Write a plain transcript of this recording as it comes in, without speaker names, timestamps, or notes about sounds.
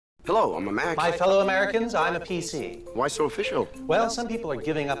Hello, I'm a Mac. My fellow Americans, I'm a PC. Why so official? Well, some people are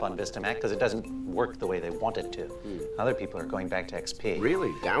giving up on Vista Mac because it doesn't work the way they want it to. Other people are going back to XP.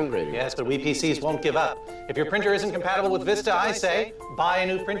 Really? Downgraded? Yes, but we PCs won't give up. If your printer isn't compatible with Vista, I say, buy a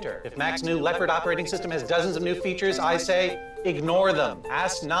new printer. If Mac's new Leopard operating system has dozens of new features, I say, ignore them.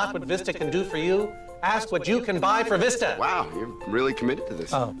 Ask not what Vista can do for you. Ask what you can buy for Vista. Wow, you're really committed to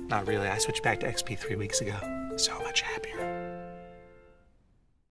this. Oh, not really. I switched back to XP 3 weeks ago. So much happier.